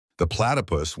The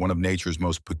platypus, one of nature's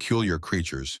most peculiar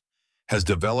creatures, has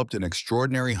developed an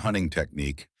extraordinary hunting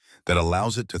technique that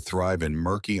allows it to thrive in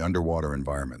murky underwater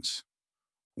environments.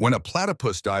 When a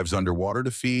platypus dives underwater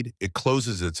to feed, it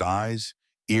closes its eyes,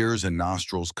 ears, and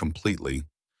nostrils completely,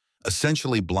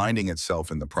 essentially blinding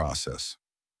itself in the process.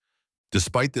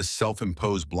 Despite this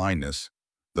self-imposed blindness,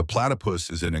 the platypus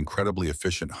is an incredibly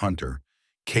efficient hunter,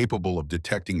 capable of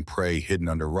detecting prey hidden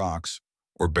under rocks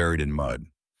or buried in mud.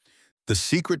 The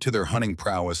secret to their hunting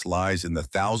prowess lies in the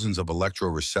thousands of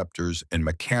electroreceptors and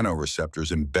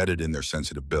mechanoreceptors embedded in their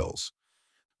sensitive bills.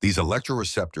 These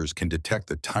electroreceptors can detect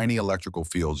the tiny electrical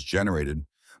fields generated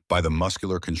by the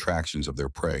muscular contractions of their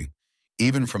prey,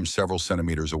 even from several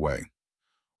centimeters away.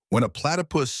 When a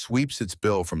platypus sweeps its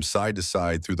bill from side to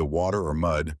side through the water or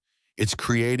mud, it's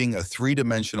creating a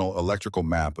three-dimensional electrical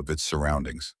map of its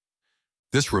surroundings.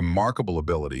 This remarkable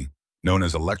ability, known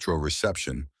as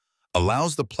electroreception,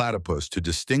 allows the platypus to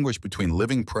distinguish between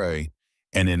living prey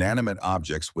and inanimate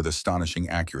objects with astonishing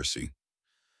accuracy.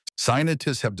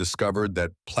 Scientists have discovered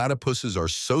that platypuses are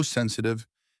so sensitive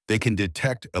they can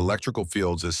detect electrical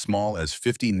fields as small as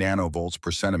 50 nanovolts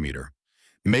per centimeter,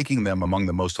 making them among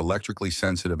the most electrically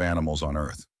sensitive animals on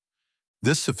Earth.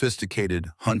 This sophisticated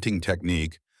hunting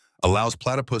technique allows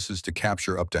platypuses to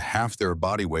capture up to half their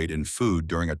body weight in food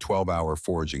during a 12-hour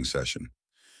foraging session.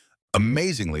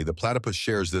 Amazingly, the platypus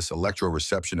shares this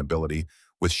electroreception ability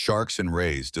with sharks and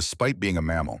rays, despite being a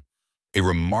mammal, a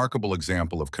remarkable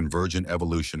example of convergent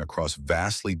evolution across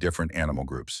vastly different animal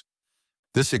groups.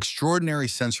 This extraordinary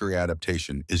sensory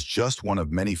adaptation is just one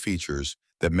of many features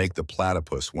that make the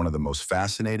platypus one of the most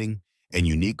fascinating and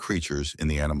unique creatures in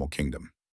the animal kingdom.